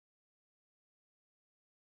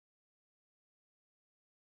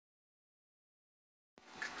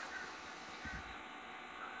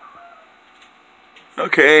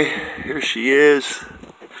Okay, here she is,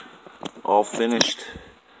 all finished.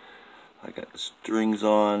 I got the strings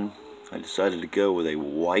on. I decided to go with a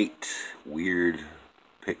white, weird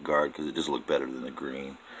pick guard because it just looked better than the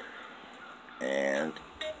green. And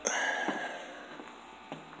I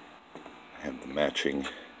have the matching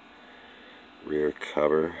rear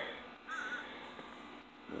cover.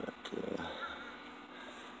 But,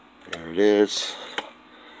 there it is,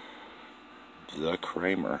 the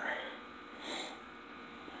Kramer.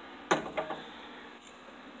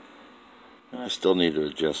 I still need to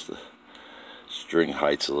adjust the string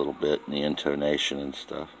heights a little bit and the intonation and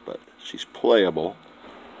stuff, but she's playable.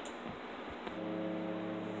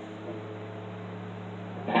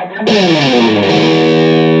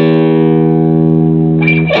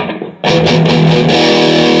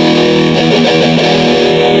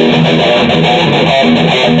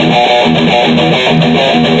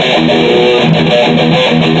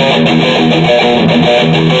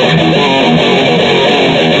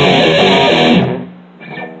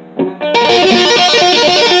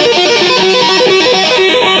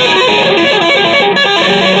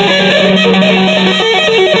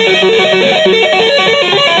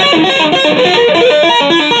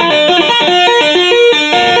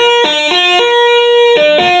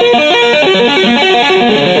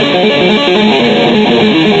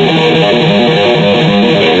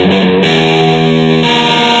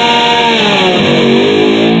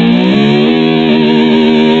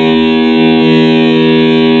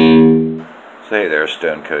 Hey there,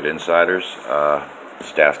 StoneCoat Insiders.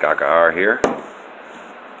 Stas here.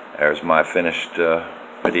 There's my finished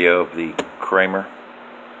video of the Kramer,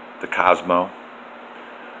 the Cosmo.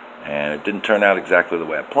 And it didn't turn out exactly the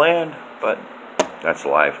way I planned, but that's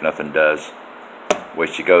life. Nothing does. Way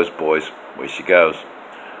she goes, boys. Way she goes.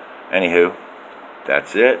 Anywho,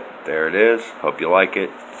 that's it. There it is. Hope you like it.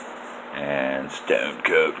 And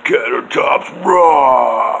StoneCoat Countertops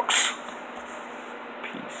rocks!